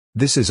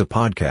This is a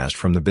podcast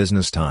from the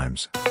Business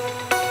Times.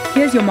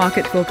 Here's your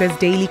Market Focus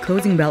daily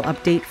closing bell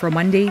update for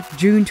Monday,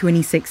 June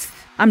 26th.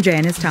 I'm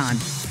Janice Tan.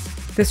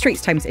 The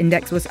Straits Times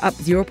Index was up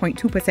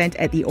 0.2%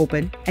 at the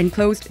open and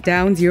closed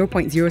down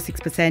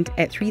 0.06%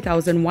 at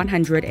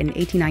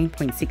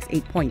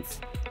 3,189.68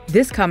 points.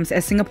 This comes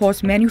as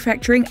Singapore's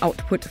manufacturing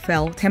output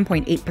fell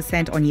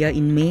 10.8% on year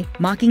in May,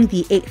 marking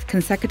the 8th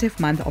consecutive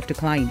month of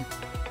decline.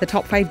 The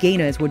top 5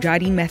 gainers were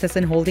Jardine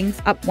Matheson Holdings,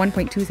 up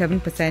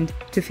 1.27%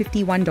 to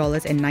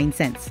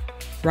 $51.09.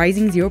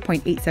 Rising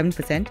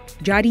 0.87%,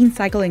 Jardine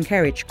Cycle &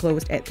 Carriage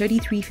closed at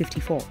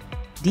 $33.54.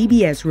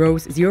 DBS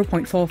rose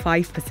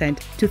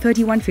 0.45% to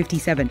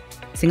 $31.57.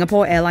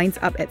 Singapore Airlines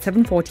up at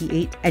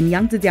 $7.48 and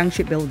Yangzijiang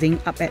Shipbuilding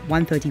up at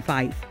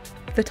 $1.35.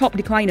 The top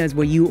decliners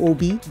were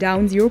UOB,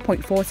 down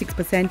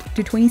 0.46%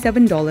 to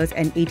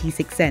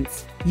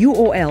 $27.86.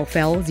 UOL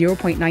fell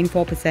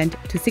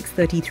 0.94% to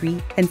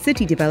 $6.33, and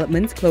City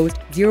Developments closed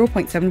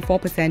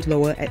 0.74%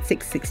 lower at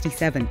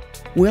 $6.67.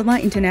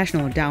 Wilmar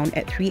International down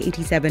at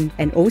 $3.87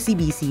 and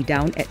OCBC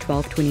down at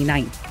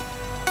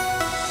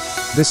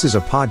 $12.29. This is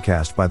a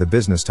podcast by the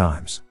Business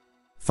Times.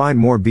 Find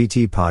more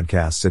BT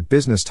podcasts at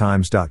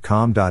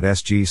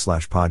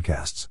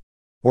businesstimes.com.sg/podcasts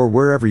or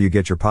wherever you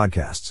get your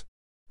podcasts.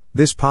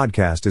 This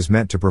podcast is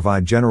meant to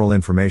provide general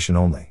information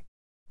only.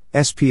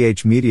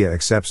 SPH Media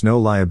accepts no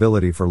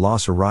liability for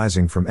loss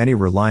arising from any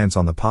reliance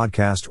on the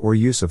podcast or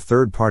use of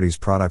third parties'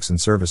 products and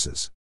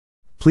services.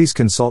 Please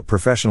consult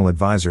professional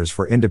advisors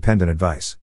for independent advice.